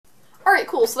Alright,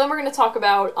 cool. So then we're going to talk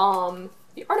about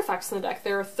the artifacts in the deck.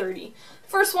 There are 30.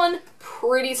 First one,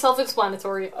 pretty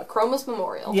self-explanatory, a Chroma's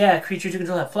Memorial. Yeah, creatures you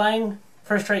control have flying,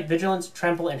 first strike, vigilance,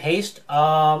 trample, and haste.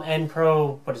 And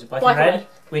what is it, black and red?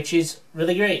 Which is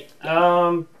really great.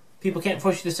 People can't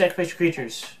force you to sacrifice your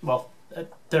creatures. Well,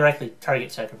 directly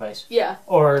target sacrifice. Yeah.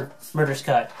 Or Murderous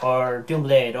Cut, or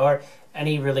Doomblade, or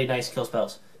any really nice kill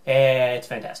spells. It's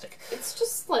fantastic. It's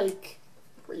just, like,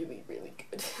 really, really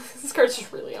good. This card's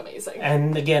just really amazing.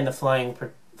 And again, the flying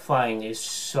is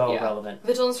so relevant.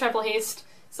 Vigilance, Trample, Haste.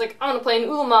 It's like, I'm gonna play an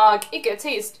Ulamog, it gets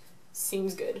haste.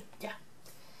 Seems good. Yeah.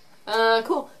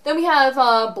 Cool. Then we have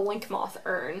Blinkmoth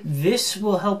Urn. This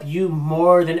will help you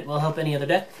more than it will help any other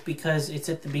deck because it's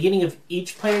at the beginning of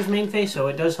each player's main phase, so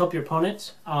it does help your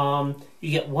opponents. You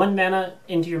get 1 mana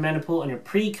into your mana pool on your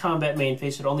pre-combat main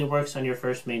phase, so it only works on your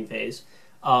first main phase,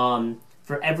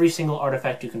 for every single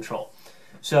artifact you control.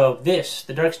 So this,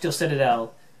 the Darksteel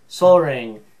Citadel, Sol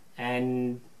Ring,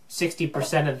 and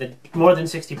more than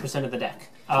 60% of the deck.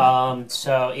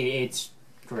 So it's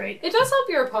great. It does help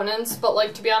your opponents, but,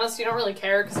 like, to be honest, you don't really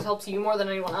care because it helps you more than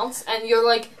anyone else. And you're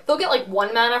like, they'll get like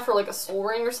 1 mana for like a Sol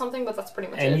Ring or something, but that's pretty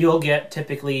much it. And you'll get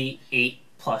typically 8+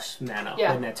 mana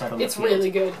when that's out on the field. It's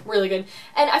really good, really good.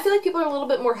 And I feel like people are a little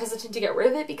bit more hesitant to get rid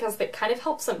of it because it kind of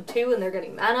helps them too, and they're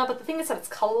getting mana. But the thing is that it's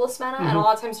colorless mana, and a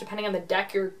lot of times, depending on the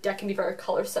deck, your deck can be very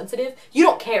color sensitive. You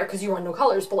don't care because you run no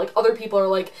colors, but like other people are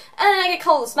like, I get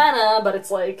colorless mana, but it's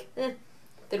like,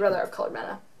 they'd rather have colored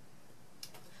mana.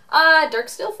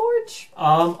 Darksteel Forge.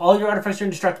 All your artifacts are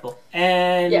indestructible,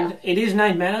 and it is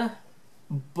 9 mana,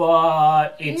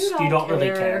 but you don't really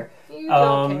care. You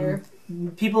don't care.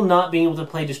 People not being able to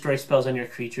play destroy spells on your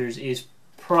creatures is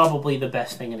probably the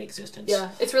best thing in existence.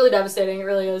 Yeah, it's really devastating. It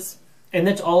really is. And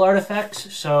that's all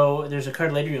artifacts, so there's a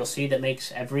card later you'll see that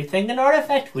makes everything an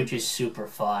artifact, which is super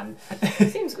fun.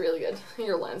 Seems really good.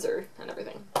 Your lands and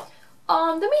everything.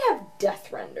 Then we have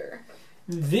Deathrender.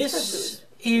 This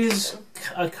is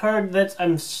a card that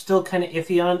I'm still kind of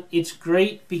iffy on. It's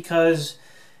great because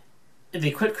if the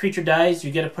equipped creature dies,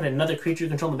 you get to put another creature you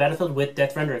control in the battlefield with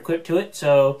Deathrender equipped to it,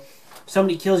 so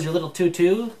somebody kills your little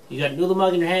 2/2, you got an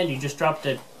Ulamog in your hand, you just dropped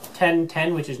a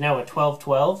 10/10, which is now a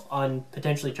 12/12 on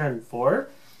potentially turn 4.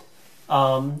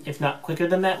 If not quicker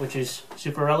than that, which is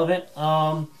super relevant.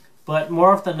 But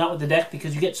more often than not with the deck,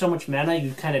 because you get so much mana,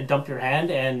 you kind of dump your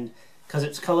hand, and because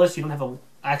it's colorless, you don't have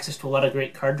access to a lot of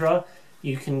great card draw.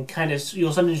 You can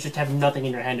you'll sometimes just have nothing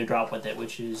in your hand to drop with it,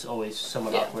 which is always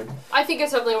somewhat awkward. I think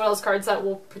it's definitely one of those cards that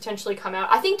will potentially come out.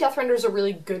 I think Deathrender is a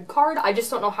really good card. I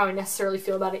just don't know how I necessarily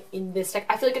feel about it in this deck.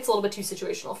 I feel like it's a little bit too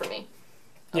situational for me.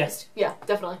 Yes. Yeah,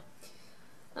 definitely.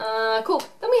 Cool.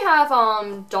 Then we have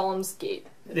Dahlm's Gate.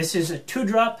 This is a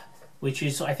 2-drop, which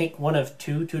is, I think, one of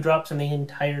 2 2-drops in the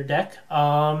entire deck.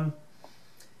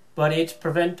 But it's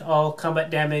prevent all combat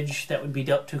damage that would be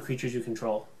dealt to creatures you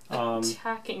control.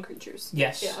 Attacking creatures.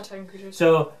 Yes. Yeah, attacking creatures.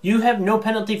 So you have no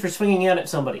penalty for swinging out at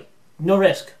somebody. No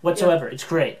risk whatsoever. Yeah. It's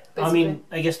great. Basically. I mean,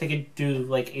 I guess they could do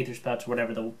like Aether Spouts or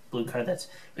whatever, the blue card that's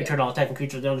return all attacking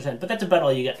creatures don't understand. But that's about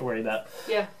all you got to worry about.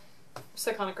 Yeah.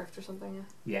 Psychonic Rift or something,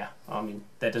 yeah. I mean,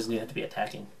 that doesn't even have to be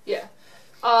attacking. Yeah.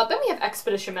 Then we have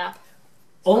Expedition Map.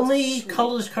 So only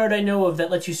colorless card I know of that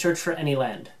lets you search for any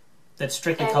land. That's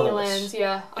strictly colorless. Lands,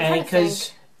 yeah. And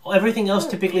because everything else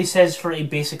typically says for a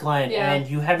basic land, and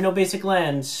you have no basic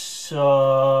lands,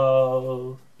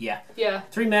 so yeah.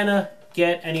 3 mana,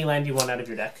 get any land you want out of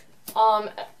your deck.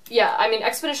 Yeah, I mean,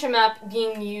 Expedition Map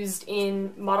being used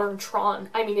in Modern Tron,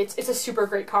 I mean, it's a super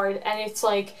great card, and it's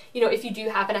like, you know, if you do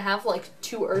happen to have, like,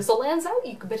 2 Urza lands out,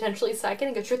 you could potentially sack it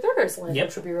and get your 3rd Urza land,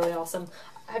 which would be really awesome.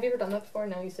 Have you ever done that before?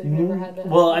 No, you said you've never had that.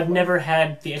 Well, I've never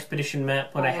had the Expedition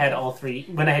Map when I had all 3,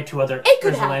 when I had 2 other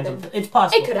Urza lands. It's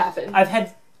possible. It could happen. I've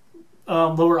had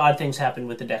lower odd things happen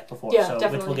with the deck before,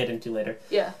 which we'll get into later.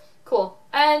 Yeah, cool.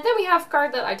 And then we have a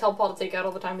card that I tell Paul to take out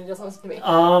all the time and he doesn't listen to me.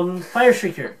 Fire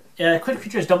Shrieker. Quick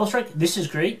creature has double strike. This is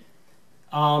great.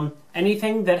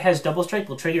 Anything that has double strike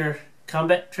will trigger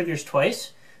combat triggers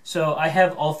twice. So I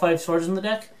have all 5 swords in the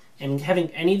deck, and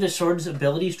having any of the swords'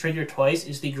 abilities trigger twice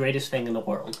is the greatest thing in the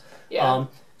world. Yeah.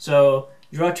 So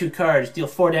draw 2 cards, deal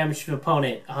 4 damage to an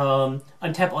opponent,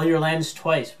 untap all your lands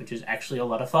twice, which is actually a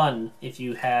lot of fun if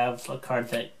you have a card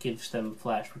that gives them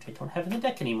flash, which I don't have in the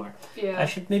deck anymore. Yeah. I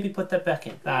should maybe put that back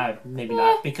in. Maybe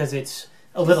not, because it's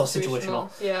a little situational.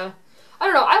 Yeah. I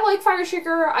don't know, I like Fire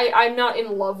Shrieker. I'm not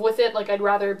in love with it. Like, I'd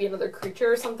rather be another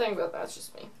creature or something, but that's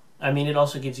just me. I mean, it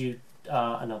also gives you,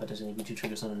 no, that doesn't give you 2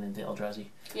 triggers on an the Eldrazi.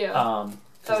 Yeah.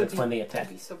 Because that's when they attack.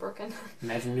 That'd be so broken.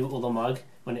 Imagine new Ulamog.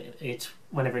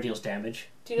 whenever it deals damage.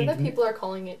 Do you know that people are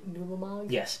calling it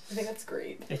Nulamog? Yes. I think that's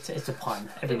great. It's a pun.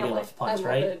 Everybody loves puns,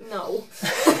 right? It. No.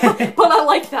 But I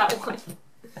like that one.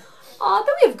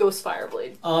 Then we have Ghost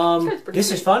Fireblade.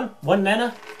 This is fun. 1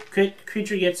 mana,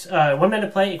 creature gets 1 mana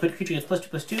play. Equipped creature gets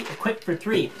 +2/+2. Equipped for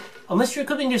 3. Unless you're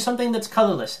equipping to something that's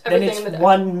colorless, Everything then it's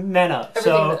 1 mana.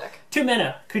 Everything in the so deck. 2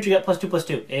 mana, creature get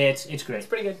 +2/+2. It's great. It's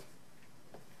pretty good.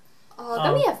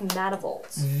 Then we have Mana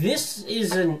Vaults. This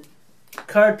is a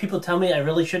card people tell me I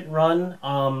really shouldn't run.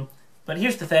 But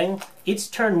here's the thing: it's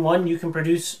turn 1. You can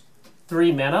produce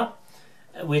 3 mana,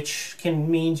 which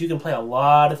means you can play a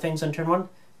lot of things on turn 1.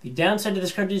 The downside to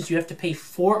this card is you have to pay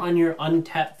 4 on your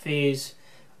untap phase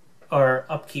or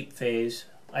upkeep phase.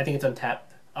 I think it's untap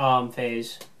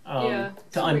phase to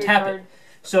untap it.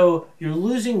 So you're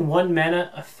losing 1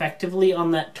 mana effectively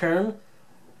on that turn,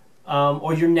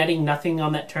 or you're netting nothing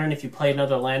on that turn if you play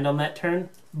another land on that turn.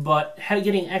 But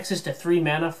getting access to 3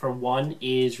 mana for 1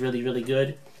 is really, really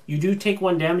good. You do take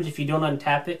 1 damage if you don't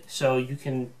untap it, so you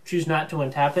can choose not to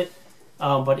untap it.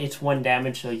 But it's 1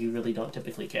 damage, so you really don't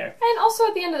typically care. And also,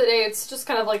 at the end of the day, it's just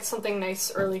kind of like something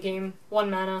nice early game. 1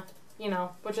 mana,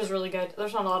 which is really good.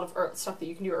 There's not a lot of stuff that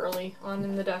you can do early on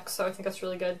in the deck, so I think that's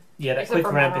really good. Yeah, that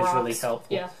quick ramp is really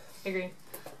helpful. Yeah, I agree.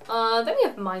 Then we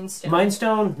have Mind Stone. Mind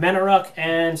Stone, Mana Rock,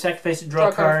 and sacrifice it, draw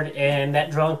a card, and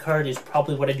that drawn card is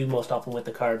probably what I do most often with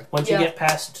the card. Once you get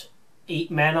past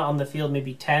 8 mana on the field,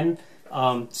 maybe 10,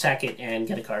 sack it and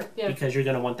get a card, because you're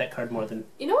going to want that card more than...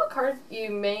 You know what card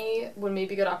would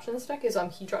maybe good option in this deck is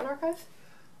Hedron Archive?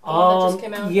 That just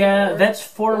came out. Yeah, that's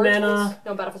 4 mana.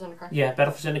 No, Battle for Zendikar. Yeah,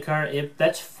 Battle for Zendikar.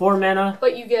 That's 4 mana.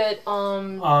 But you get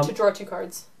to draw 2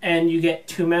 cards. And you get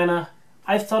 2 mana.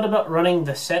 I've thought about running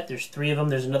the set. There's 3 of them.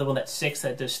 There's another one that's 6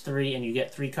 that does 3, and you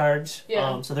get 3 cards.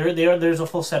 Yeah. So there's a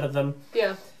full set of them.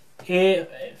 Yeah.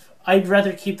 I'd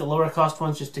rather keep the lower cost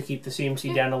ones just to keep the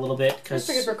CMC down a little bit. Just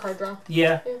good for card draw.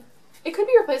 Yeah. It could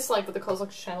be replaced with the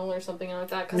Kozilek's Channel or something like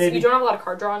that, because you don't have a lot of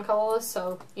card draw on colorless,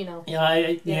 so,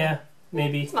 Yeah,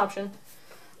 maybe. It's an option.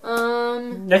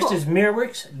 Next is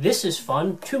Mirrorworks. This is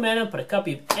fun. 2 mana, put a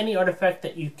copy of any artifact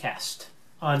that you cast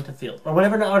onto field. Or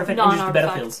whenever an artifact enters the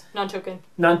battlefield. Non-token.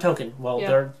 Non-token. Well,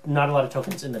 there are not a lot of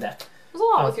tokens in the deck. There's a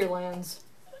lot with your lands.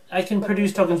 I can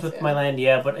produce tokens with my land,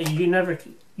 but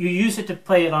you use it to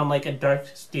play it on a Dark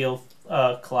Steel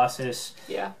Colossus.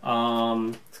 Yeah.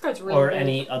 This card's really or good.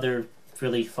 any other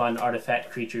really fun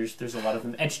artifact creatures. There's a lot of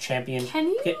them. Edge Champion.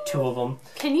 Get 2 of them.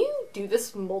 Can you do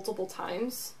this multiple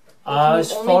times?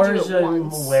 As far as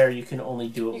I'm aware, you can only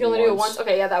do it once. You can only do it once?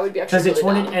 Okay, yeah, that would be actually because it's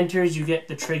when it enters, you get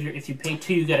the trigger. If you pay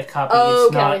 2, you get a copy. Oh,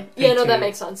 it's not yeah, no, that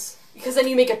makes sense. Because then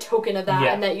you make a token of that,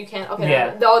 and that you can't...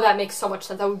 Okay, that makes so much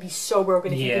sense. That would be so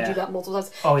broken if you could do that multiple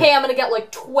times. Oh, hey, I'm going to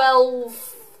get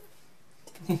 12...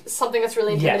 something that's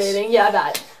really intimidating. Yeah,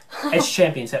 that. As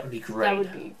champions, that would be great. That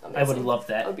would be amazing. I would love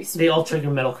that. That would be sweet. They all trigger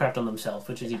Metalcraft on themselves,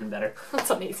 which is even better.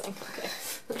 That's amazing.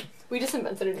 Okay. We just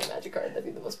invented a new magic card. That'd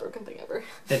be the most broken thing ever.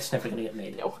 That's never going to get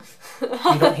made. No.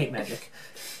 You don't hate magic.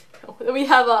 No. Then we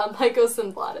have Mycos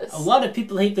and Blattis. A lot of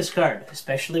people hate this card,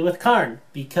 especially with Karn,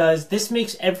 because this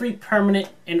makes every permanent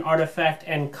an artifact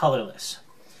and colorless.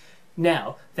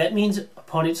 Now, that means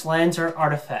opponents' lands are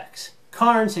artifacts.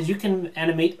 Karn says you can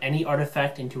animate any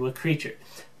artifact into a creature.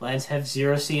 Lands have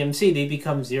 0 CMC. They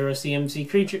become 0 CMC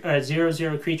creature, or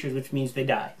 0/0 creatures, which means they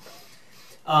die.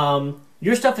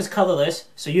 Your stuff is colorless,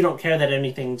 so you don't care that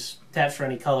anything's tapped for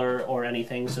any color or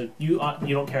anything, so you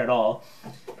don't care at all.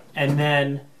 And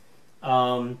then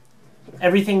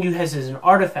everything you has is an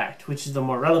artifact, which is the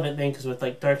more relevant thing, because with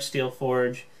Darksteel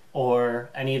Forge or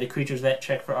any of the creatures that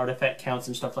check for artifact counts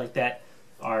and stuff like that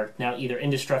are now either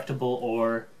indestructible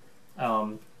or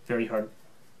very hard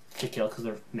to kill because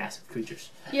they're massive creatures.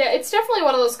 Yeah, it's definitely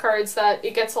one of those cards that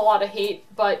it gets a lot of hate,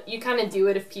 but you kind of do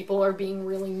it if people are being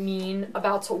really mean,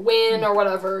 about to win or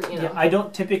whatever, Yeah, I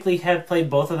don't typically play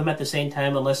both of them at the same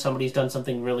time unless somebody's done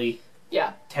something really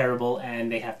terrible and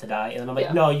they have to die. And then I'm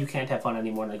like, no, you can't have fun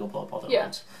anymore, and I go blow up all their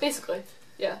lands. Basically.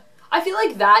 Yeah. I feel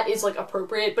like that is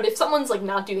appropriate, but if someone's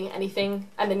not doing anything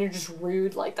and then you're just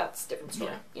rude, that's a different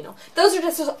story. Those are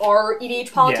just our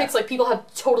EDH politics. People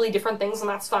have totally different things, and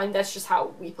that's fine. That's just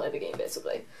how we play the game,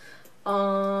 basically.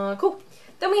 Cool.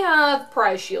 Then we have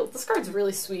Prize Shield. This card's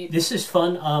really sweet. This is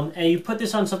fun. And you put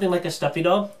this on something like a Stuffy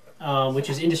Doll, which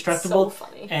is indestructible. So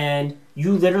funny. And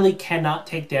you literally cannot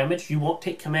take damage. You won't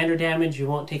take commander damage. You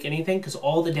won't take anything because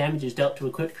all the damage is dealt to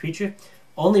equipped creature.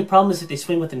 Only problem is that they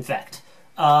swing with Infect.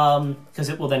 Because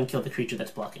it will then kill the creature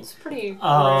that's blocking. It's pretty rare,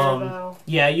 though.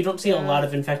 Yeah, you don't see a lot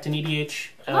of Infect in EDH.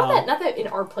 Not that in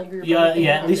our playgroup. Yeah,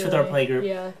 at least with our playgroup.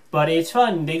 Yeah. But it's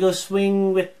fun. They go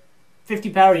swing with 50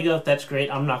 power, you go, that's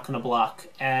great, I'm not going to block.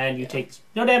 And you take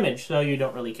no damage, so you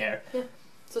don't really care. Yeah,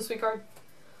 it's a sweet card.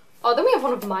 Then we have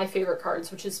one of my favorite cards,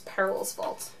 which is Perilous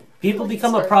Vault. People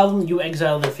become a problem, you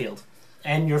exile their field.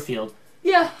 And your field.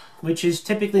 Yeah. Which is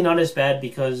typically not as bad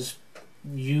because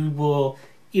you will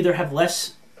either have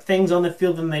less things on the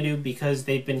field than they do because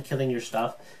they've been killing your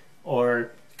stuff,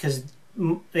 or because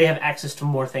they have access to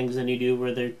more things than you do,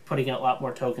 where they're putting out a lot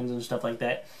more tokens and stuff like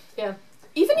that. Yeah.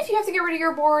 Even if you have to get rid of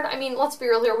your board, I mean, let's be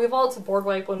real here, we've all had to board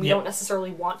wipe when we don't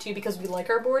necessarily want to because we like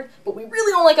our board, but we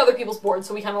really don't like other people's boards,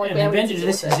 so we kind of like... And the advantage of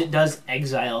this is it does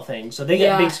exile things. So they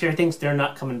get big scary things, they're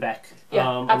not coming back.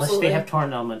 Yeah, unless they have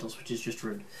Torrent Elementals, which is just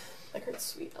rude. That card's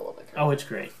sweet. I love that card. Oh, it's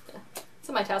great. Yeah. It's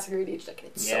in my Tasker EDH deck,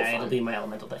 and it's so fun. It'll be my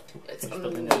Elemental deck too. It's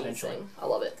amazing. I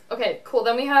love it. Okay, cool.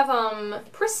 Then we have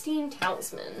Pristine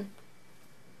Talisman.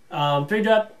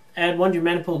 3-drop, add 1 to your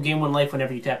mana pool, gain 1 life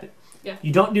whenever you tap it. Yeah.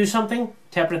 You don't do something,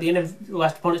 tap it at the end of the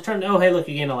last opponent's turn, oh hey look,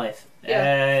 you gain a life.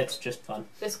 Yeah. It's just fun.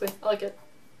 Basically, I like it.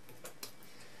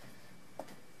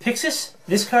 Pixis,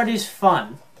 this card is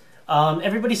fun.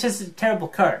 Everybody says it's a terrible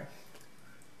card.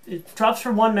 It drops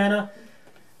for 1 mana,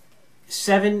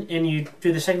 7, and you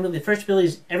do the second ability. The first ability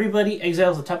is everybody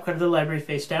exiles the top card of the library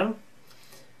face down.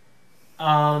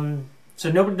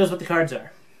 So nobody knows what the cards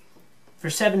are. For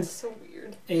 7... So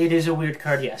weird. It is a weird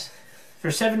card, yes. For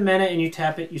 7 mana and you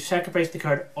tap it, you sacrifice the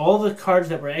card. All the cards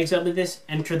that were exiled with this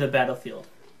enter the battlefield.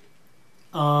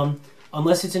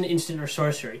 Unless it's an instant or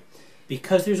sorcery.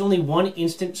 Because there's only 1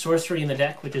 instant sorcery in the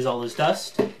deck, which is All Is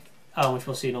Dust, which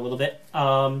we'll see in a little bit,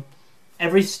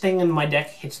 everything in my deck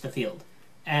hits the field.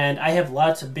 And I have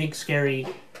lots of big, scary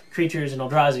creatures in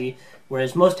Eldrazi,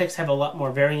 whereas most decks have a lot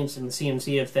more variance in the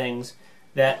CMC of things,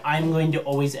 that I'm going to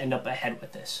always end up ahead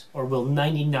with this, or will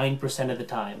 99% of the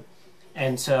time.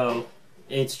 And so...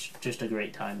 it's just a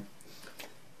great time.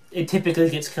 It typically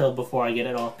gets killed before I get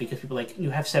it off because people are like,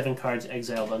 you have 7 cards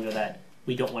exiled under that.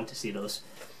 We don't want to see those.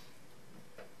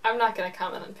 I'm not going to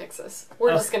comment on Pixis.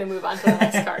 We're just going to move on to the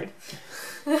next card.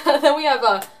 Then we have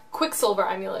a Quicksilver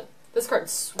Amulet. This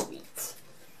card's sweet.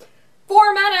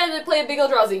 4 mana to play a big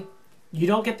Eldrazi. You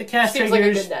don't get the cast Seems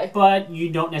triggers, like a good day. but you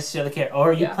don't necessarily care.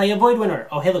 Or you play a Void Winner.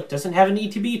 Oh, hey, look, doesn't have an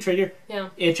ETB trigger. Yeah.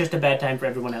 It's just a bad time for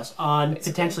everyone else on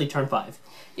potentially turn 5.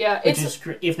 Yeah, which is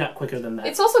if not quicker than that.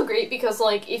 It's also great because,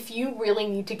 like, if you really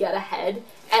need to get ahead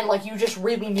and, like, you just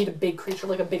really need a big creature,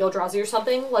 like a big Eldrazi or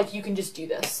something, like, you can just do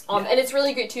this. And it's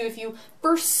really great, too, if you,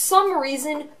 for some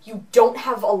reason, you don't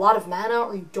have a lot of mana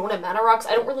or you don't have mana rocks.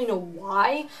 I don't really know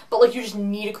why, but, like, you just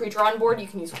need a creature on board, you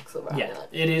can use Quicksilver Amulet.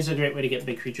 It is a great way to get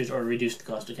big creatures or reduce the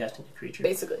cost of casting a creature.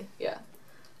 Basically, yeah.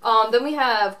 Then we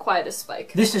have Quietus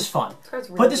Spike. This is fun. Really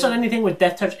Put this on anything with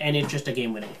Death Touch and it's just a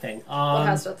game-winning thing. What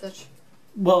has Death Touch?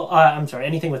 Well, I'm sorry,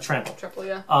 anything with Trample. Trample,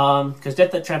 yeah. Because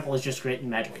Death Touch Trample is just great in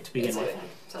Magic to begin with.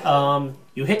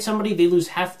 You hit somebody, they lose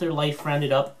half their life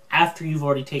rounded up after you've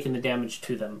already taken the damage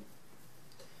to them.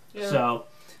 Yeah. So,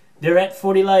 they're at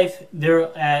 40 life,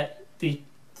 they're at the...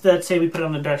 Let's say we put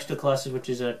on the Darksteel Colossus, which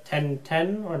is a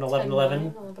 10-10 or an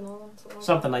 11-11. 11-11.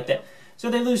 Something like that. So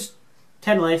they lose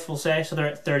 10 life, we'll say, so they're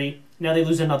at 30. Now they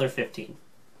lose another 15.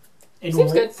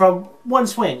 Seems good. From one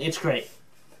swing, it's great.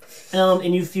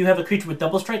 And if you have a creature with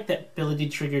double strike, that ability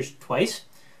triggers twice.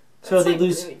 So That's they like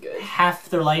lose really half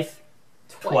their life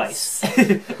twice.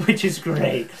 Which is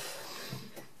great.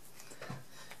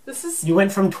 This is... You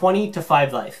went from 20 to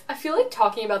 5 life. I feel like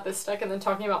talking about this deck and then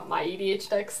talking about my EDH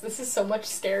decks, this is so much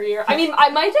scarier. I mean,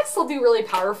 my decks still do really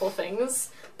powerful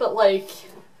things, but like...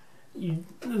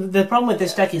 The problem with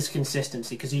this deck is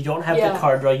consistency, because you don't have the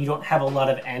card draw, you don't have a lot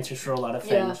of answers for a lot of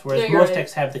things, whereas most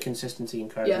decks have the consistency in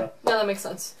card draw. No, that makes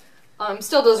sense.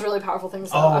 Still does really powerful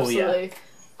things, though, absolutely.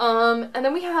 Yeah. And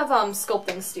then we have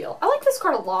Sculpting Steel. I like this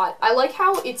card a lot. I like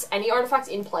how it's any artifact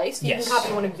in play, so you can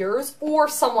copy one of yours or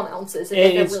someone else's if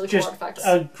they have really cool artifacts. It's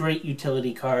just a great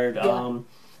utility card.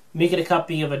 Make it a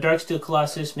copy of a Darksteel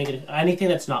Colossus, make it anything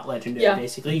that's not legendary,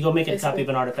 basically. You go make it a copy of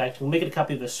an artifact, you make it a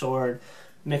copy of a sword,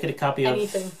 make it a copy of...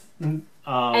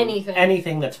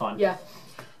 Anything that's fun. Yeah.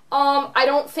 I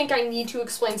don't think I need to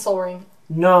explain Soul Ring.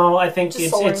 No, I think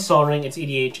it's Soul Ring, it's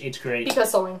EDH, it's great.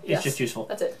 Because Soul Ring, It's just useful.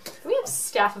 That's it. We have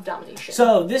Staff of Domination.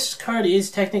 So, this card is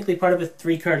technically part of a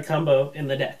 3-card combo in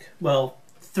the deck. Well,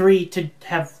 3 to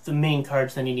have the main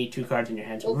cards, then you need 2 cards in your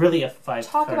hands. Well, really a 5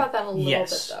 talk card. about that in a little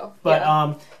bit, though.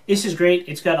 But this is great.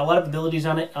 It's got a lot of abilities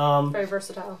on it. Very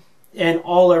versatile. And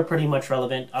all are pretty much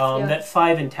relevant. That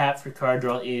 5 and tap for card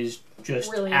draw is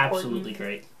just really absolutely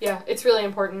great. Yeah, it's really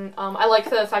important. I like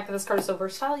the fact that this card is so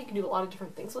versatile. You can do a lot of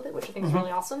different things with it, which I think is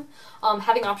really awesome.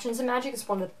 Having options in Magic is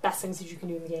one of the best things that you can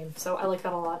do in the game, so I like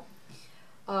that a lot.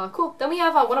 Cool. Then we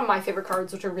have one of my favorite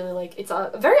cards, which I really like. It's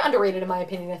very underrated in my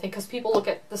opinion, I think, because people look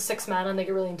at the 6 mana and they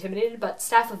get really intimidated, but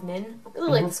Staff of Nin, I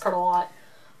really like this card a lot.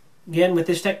 Again, with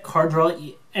this deck, card draw,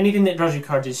 anything that draws you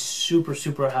cards is super,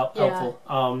 super helpful.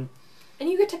 And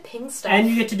you get to ping stuff. And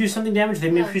you get to do something damage. They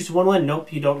may increase 1/1.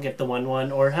 Nope, you don't get the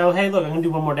 1/1. Or, oh, hey, look, I'm going to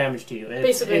do 1 more damage to you.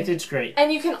 Basically. It's great.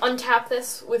 And you can untap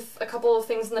this with a couple of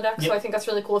things in the deck, so I think that's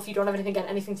really cool if you don't have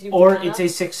anything to do with Or mana. it's a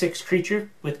 6/6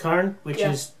 creature with Karn, which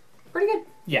is... pretty good.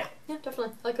 Yeah. Yeah,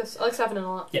 definitely. I like this. I like Staff of Nin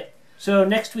a lot. Yeah. So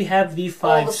next we have the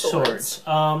 5 swords.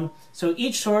 So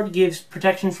each sword gives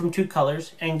protection from 2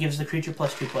 colors and gives the creature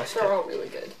 +2/+2. They're all really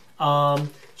good.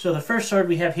 So the first sword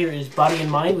we have here is Body and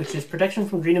Mind, which is protection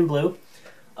from green and blue.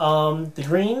 The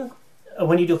green,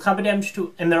 when you do combat damage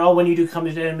to, and they're all when you do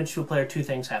combat damage to a player, 2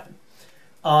 things happen.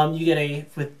 You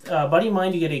get with Body and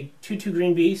Mind, you get a 2/2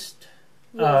 green beast.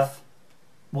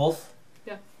 Wolf.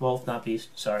 Yeah. Wolf, not beast.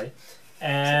 Sorry.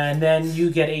 And then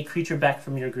you get a creature back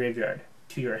from your graveyard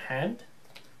to your hand.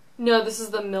 No, this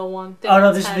is the mill one.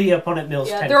 This is the opponent mills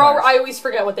 10 they're all. cards. I always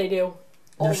forget what they do.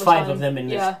 There's 5 of them, and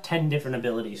there's 10 different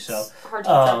abilities. So it's hard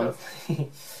to keep track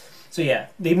of. So yeah,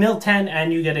 they mill 10,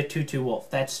 and you get a 2/2 wolf.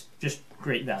 That's just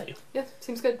great value. Yeah,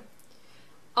 seems good.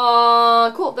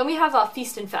 Cool. Then we have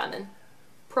Feast and Famine.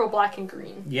 Pro black and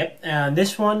green. Yep, and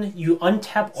this one, you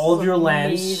untap all of your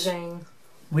lands, amazing.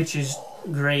 Which is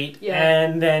great, Yeah.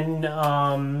 and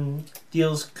then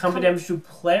deals combat damage to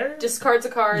player. Discards a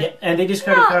card. Yeah, and they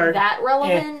discard a card. Not that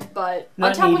relevant, but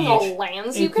not untapping all EDH.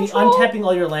 lands you control. Untapping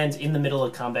all your lands in the middle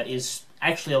of combat is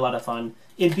actually a lot of fun.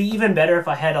 It'd be even better if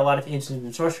I had a lot of instants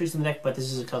and sorceries in the deck, but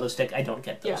this is a colorless deck. I don't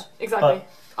get those. Yeah, exactly.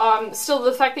 Still,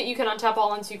 the fact that you can untap all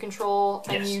lands you control,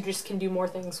 and you just can do more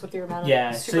things with your mana.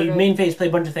 Yeah, so you main phase, play a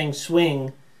bunch of things,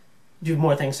 swing, do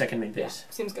more things second main phase.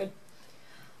 Yeah, seems good.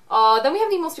 Then we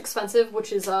have the most expensive,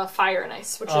 which is Fire and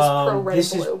Ice, which is pro red and blue.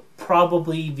 This is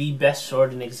probably the best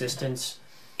sword in existence.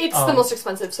 It's the most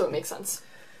expensive, so it makes sense.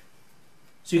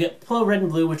 So you get pro red and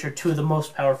blue, which are 2 of the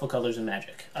most powerful colors in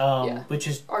Magic. Which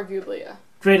is arguably,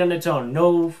 great on its own.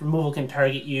 No removal can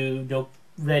target you. No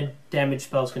red damage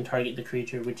spells can target the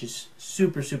creature, which is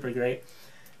super, super great.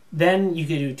 Then you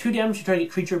can do 2 damage to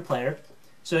target creature or player.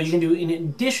 So you can do an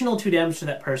additional 2 damage to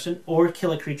that person, or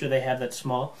kill a creature they have that's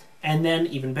small. And then,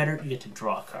 even better, you get to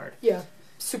draw a card. Yeah,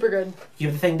 super good. You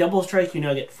have the thing double strike, you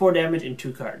now get 4 damage and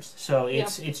 2 cards. So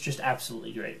it's just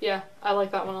absolutely great. Yeah, I like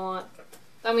that one a lot.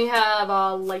 Then we have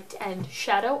Light and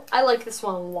Shadow. I like this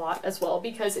one a lot as well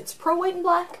because it's pro white and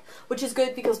black, which is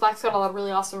good because black's got a lot of really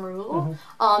awesome removal.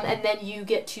 And then you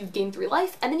get to gain 3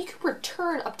 life, and then you can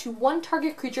return up to 1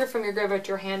 target creature from your graveyard to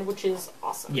your hand, which is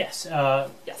awesome. Yes.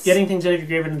 Getting things out of your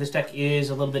graveyard in this deck is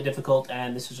a little bit difficult,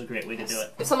 and this is a great way to do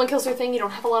it. If someone kills your thing, you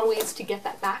don't have a lot of ways to get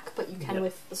that back, but you can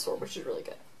with the sword, which is really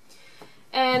good.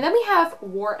 And then we have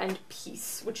War and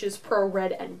Peace, which is pro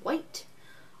red and white.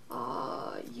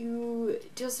 You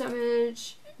deal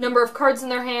damage, number of cards in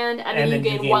their hand, and then you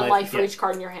gain 1 life for each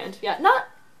card in your hand. Yeah, not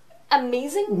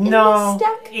amazing in this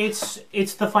deck.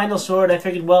 It's the final sword. I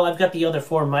figured, well, I've got the other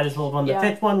 4, might as well run the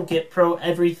 5th one, get pro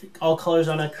all colors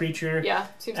on a creature. Yeah,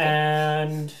 seems good.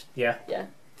 And, yeah.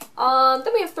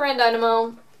 Then we have Thran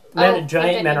Dynamo.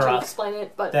 Giant mana rock. Explain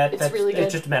it, but it's really good.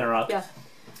 It's just a mana rock. Yeah.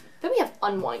 Then we have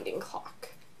Unwinding Clock.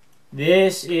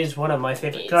 This is one of my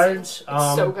favorite cards.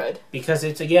 It's so good. Because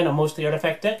it's, again, a mostly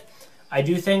artifact deck. I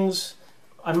do things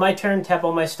on my turn, tap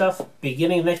all my stuff.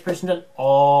 Beginning of the next person done,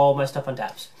 all my stuff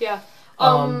untaps. Yeah.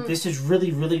 This is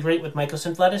really, really great with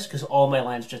Mycosynth Lattice because all my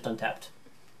lands just untapped.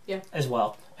 Yeah. As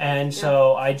well. And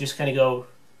so I just kind of go,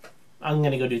 I'm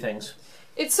going to go do things.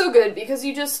 It's so good because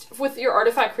you just, with your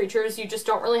artifact creatures, you just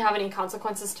don't really have any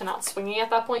consequences to not swinging at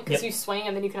that point because you swing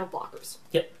and then you can have blockers.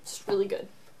 Yep. It's really good.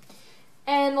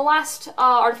 And the last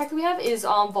artifact that we have is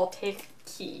Voltaic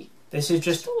Key. This is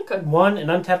just an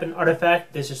untap an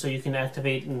artifact. This is so you can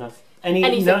activate any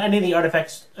of the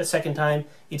artifacts a second time.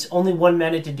 It's only 1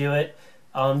 mana to do it.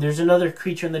 There's another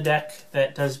creature in the deck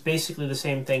that does basically the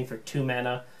same thing for 2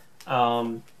 mana.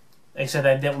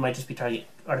 Except that might just be target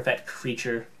artifact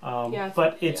creature.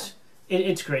 But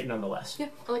it's great nonetheless. Yeah,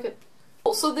 I like it.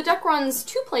 So the deck runs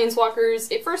 2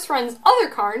 Planeswalkers. It first runs other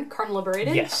Karn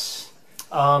Liberated. Yes.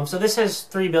 So this has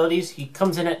 3 abilities. He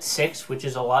comes in at 6, which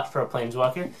is a lot for a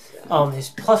Planeswalker. His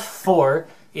 +4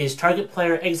 is target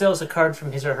player exiles a card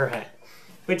from his or her hand,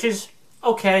 which is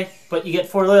okay, but you get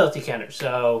 4 loyalty counters,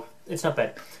 so it's not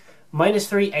bad.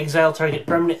 -3, exile target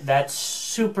permanent. That's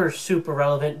super, super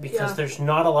relevant because there's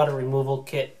not a lot of removal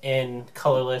kit in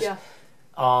colorless.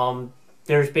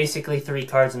 There's basically 3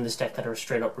 cards in this deck that are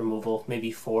straight up removal, maybe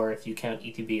 4 if you count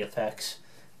ETB effects.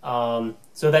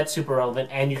 So that's super relevant,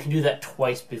 and you can do that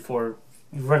twice before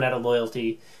you run out of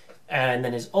loyalty. And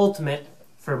then his ultimate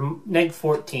for neg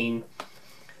 14,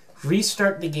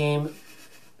 restart the game,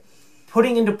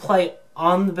 putting into play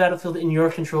on the battlefield in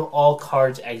your control all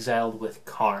cards exiled with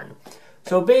Karn.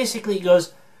 So basically it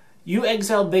goes, you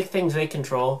exile big things they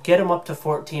control, get him up to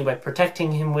 14 by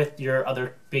protecting him with your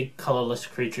other big colorless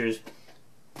creatures,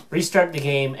 restart the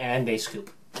game, and they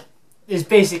scoop. Is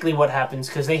basically what happens,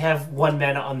 because they have 1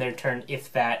 mana on their turn,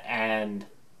 if that, and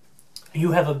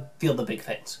you have a field of big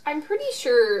things. I'm pretty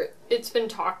sure it's been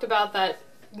talked about that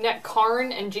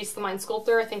Karn and Jace the Mind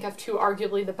Sculptor, I think, have 2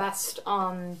 arguably the best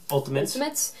ultimates.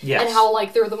 Yes. And how,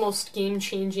 like, they're the most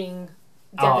game-changing,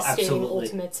 devastating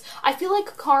ultimates. I feel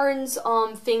like Karn's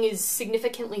thing is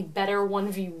significantly better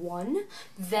 1v1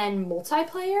 than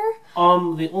multiplayer.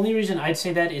 The only reason I'd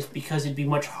say that is because it'd be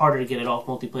much harder to get it off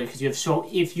multiplayer, because you have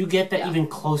if you get that even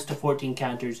close to 14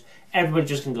 counters, everybody's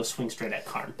just gonna go swing straight at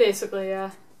Karn. Basically,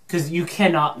 yeah. Because you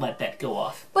cannot let that go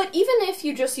off. But even if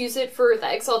you just use it for the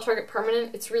exile target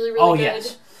permanent, it's really, really good.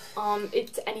 Yes.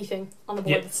 It's anything on the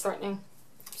board that's threatening.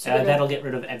 That'll get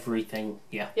rid of everything,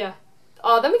 yeah. Yeah.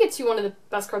 Then we get to one of the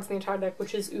best cards in the entire deck,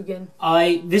 which is Ugin.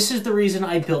 This is the reason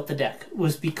I built the deck,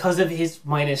 was because of his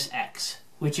 -X,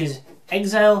 which is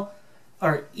exile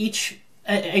each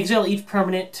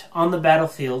permanent on the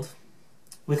battlefield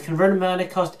with converted mana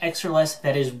cost X or less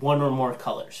that is 1 or more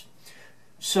colors.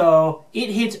 So it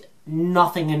hits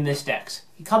nothing in this deck.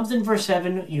 He comes in for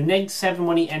 7, you neg 7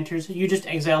 when he enters, you just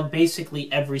exiled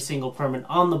basically every single permanent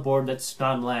on the board that's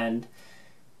non-land,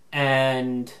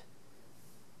 and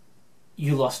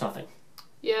you lost nothing.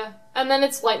 Yeah, and then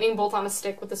it's Lightning Bolt on a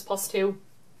stick with this +2,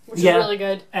 which is really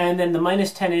good. And then the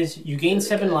 -10 is you gain really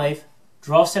 7 life,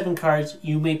 draw 7 cards,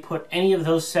 you may put any of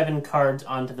those 7 cards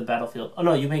onto the battlefield. Oh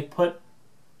no, you may put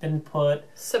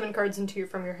 7 cards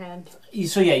from your hand.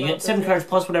 So yeah, you get 7 cards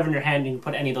plus whatever in your hand, and you can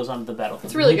put any of those onto the battlefield.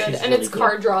 It's really good, and it's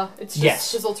card draw. It's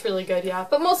just results really good, yeah.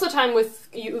 But most of the time with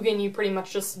Ugin, you pretty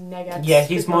much just neg X. Yeah,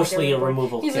 he's mostly a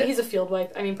removal kit. He's a field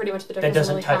wipe. I mean, pretty much the deck that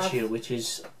doesn't really touch you, which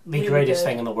is the greatest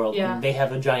thing in the world. Yeah. When they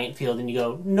have a giant field, and you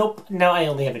go, nope, now I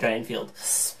only have a giant field.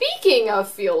 Speaking of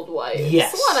field wipes,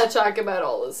 yes. I want to talk about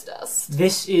all this dust.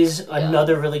 This is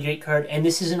another really great card, and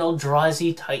this is an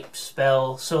Eldrazi type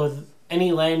spell, so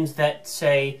any lands that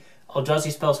say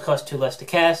Eldrazi spells cost 2 less to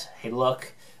cast, hey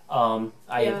look, I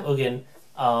have Ugin.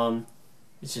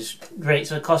 This is great.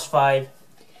 So it costs 5.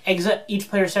 Each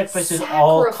player sacrifices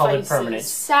all colored permanents.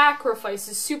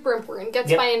 Sacrifices, super important.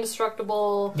 Gets by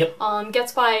indestructible. Yep.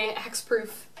 Gets by hexproof.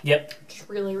 Yep. It's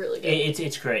really, really good.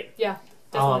 It's great. Yeah.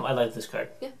 Definitely. I like this card.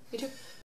 Yeah, me too.